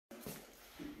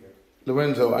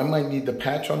Lorenzo, I might need the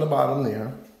patch on the bottom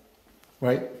there,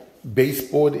 right?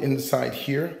 Baseboard inside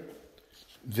here.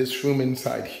 This room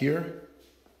inside here.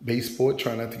 Baseboard,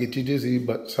 try not to get you dizzy,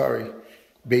 but sorry.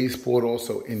 Baseboard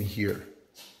also in here.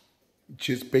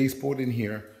 Just baseboard in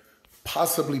here.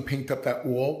 Possibly paint up that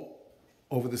wall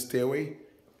over the stairway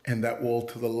and that wall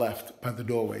to the left by the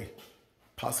doorway.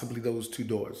 Possibly those two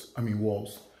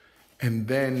walls. And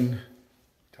then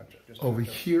over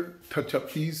here, touch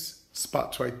up these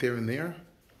spots right there and there.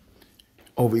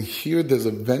 Over here, there's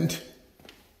a vent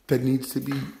that needs to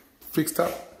be fixed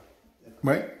up,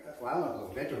 right? Well, I don't know,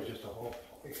 the vent was just a hole.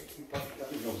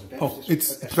 Oh,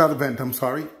 it's not a vent, I'm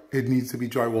sorry. It needs to be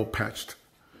drywall patched.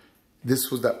 This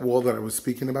was that wall that I was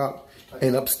speaking about.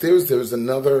 And upstairs, there's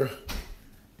another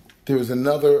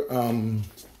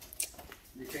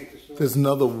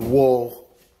wall.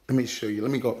 Let me show you,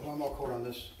 let me go. One more coat on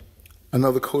this.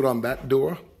 Another coat on that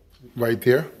door, right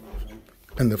there.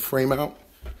 And the frame out.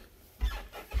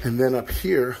 And then up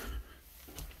here,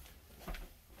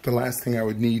 the last thing I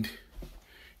would need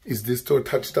is this door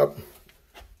touched up.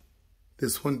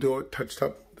 This one door touched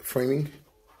up, the framing.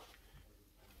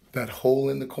 That hole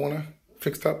in the corner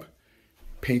fixed up,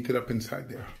 painted up inside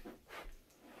there.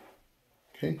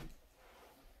 Okay?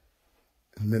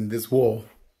 And then this wall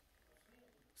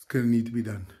is gonna need to be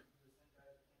done.